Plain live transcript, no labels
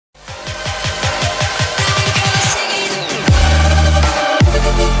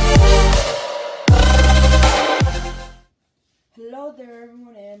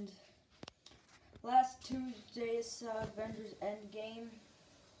today is Avengers Endgame,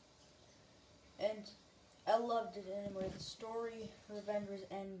 and I loved it anyway. The story for Avengers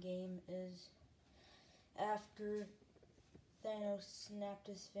Endgame is after Thanos snapped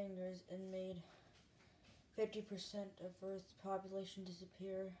his fingers and made 50% of Earth's population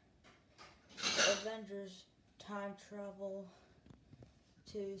disappear, the Avengers time travel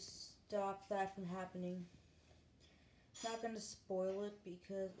to stop that from happening. I'm not going to spoil it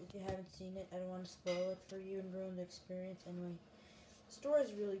because if you haven't seen it, I don't want to spoil it for you and ruin the experience. Anyway, the story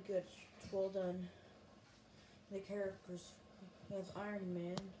is really good. It's well done. The characters, we have Iron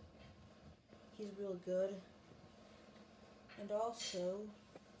Man. He's really good. And also,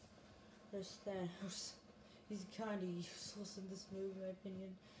 there's Thanos. He's kind of useless in this movie, in my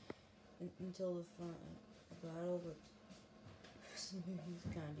opinion, until the final battle, but this movie he's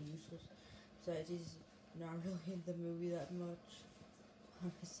kind of useless. Besides, he's not really in the movie that much.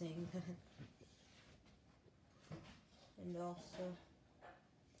 I'm just saying that. And also,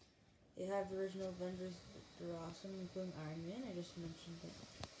 they have the original Avengers. They're awesome, including Iron Man. I just mentioned that.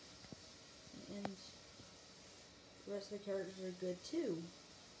 And the rest of the characters are good too.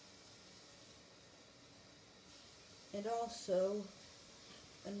 And also,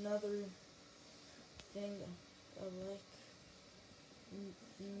 another thing I like in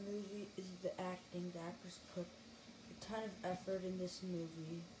the movie is the acting. The actors put a ton of effort in this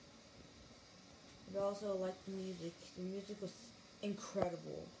movie. And also, I like the music. The music was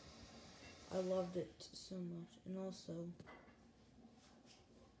incredible. I loved it so much. And also,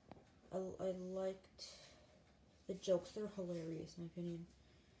 I liked the jokes. They're hilarious, in my opinion.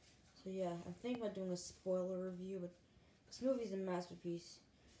 So yeah, I'm thinking about doing a spoiler review, but this movie's a masterpiece.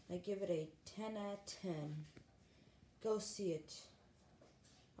 I give it a 10 out of 10. Go see it.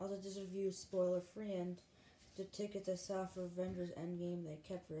 Also, this review is spoiler free, and the tickets I saw for Avengers Endgame, they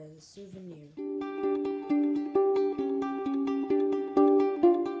kept it as a souvenir.